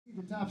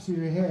the tops of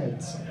your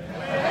heads.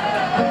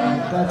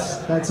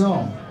 That's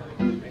all.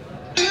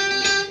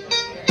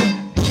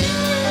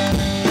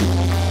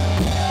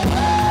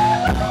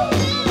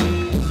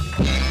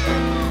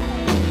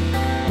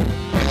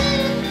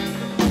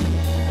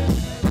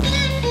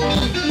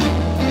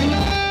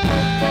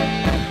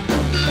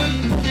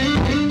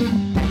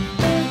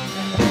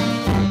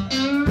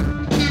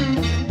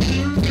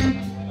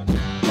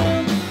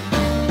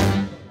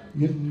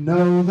 You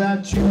know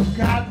that you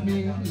got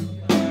me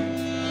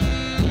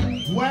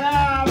where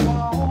I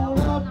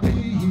wanna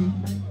be,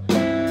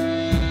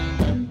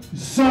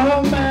 so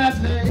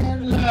madly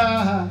in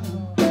love,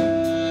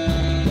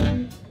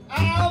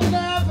 I'll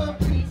never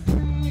be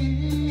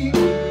free.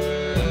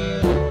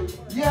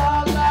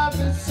 Your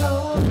love is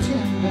so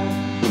tender,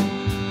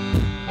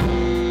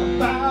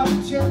 about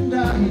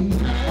tender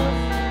enough.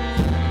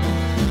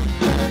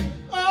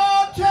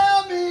 Oh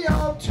tell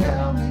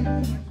me,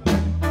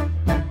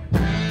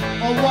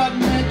 what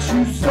makes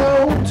you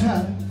so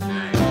tough?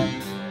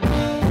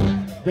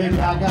 Baby,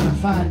 I gotta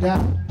find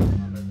out.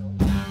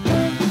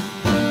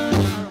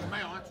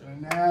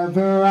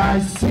 Whenever I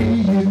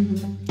see you,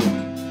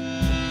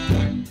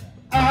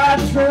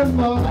 I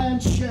tremble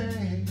and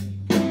shake.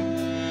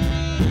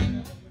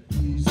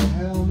 Please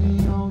tell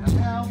me, oh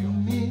tell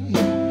me,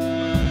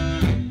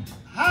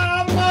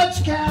 how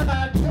much can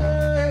I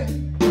take?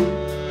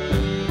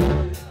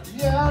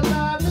 Your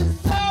love is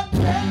so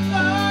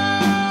tender,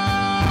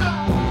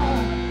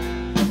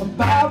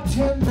 about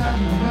tender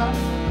enough.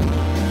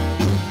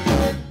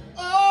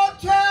 Oh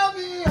tell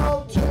me,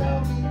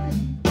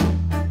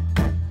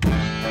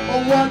 oh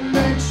what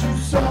makes you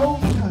so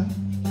tough?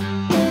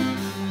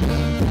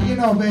 You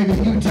know, baby,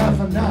 you tough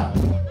enough.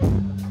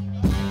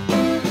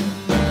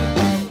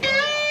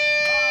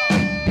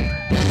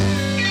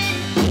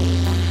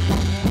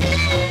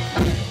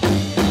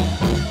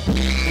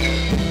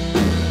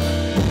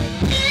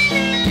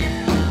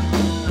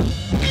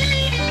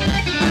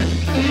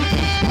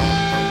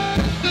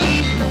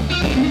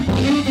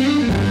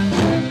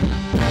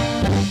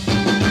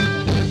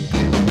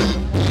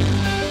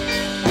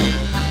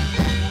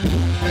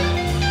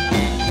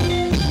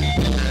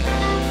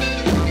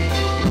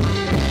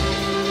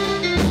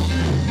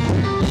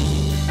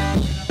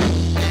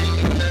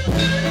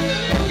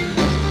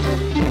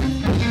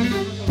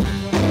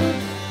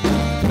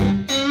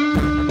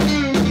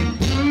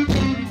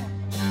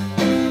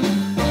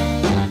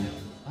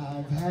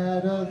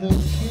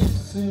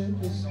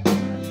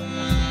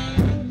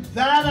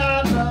 That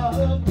I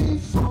loved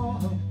before,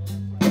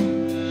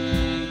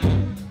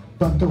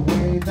 but the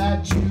way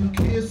that you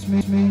kiss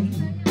me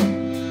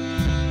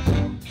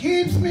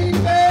keeps me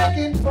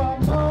begging for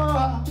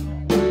more.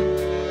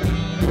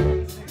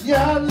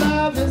 Your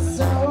love is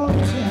so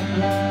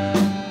tender,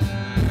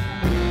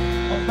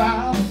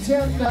 about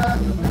tender.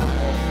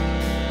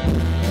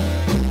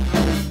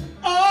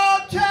 Oh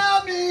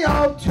tell me,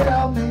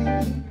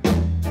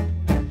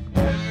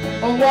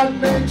 oh what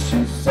makes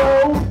you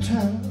so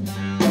tough?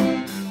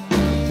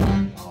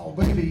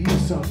 Baby, you're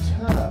so tough.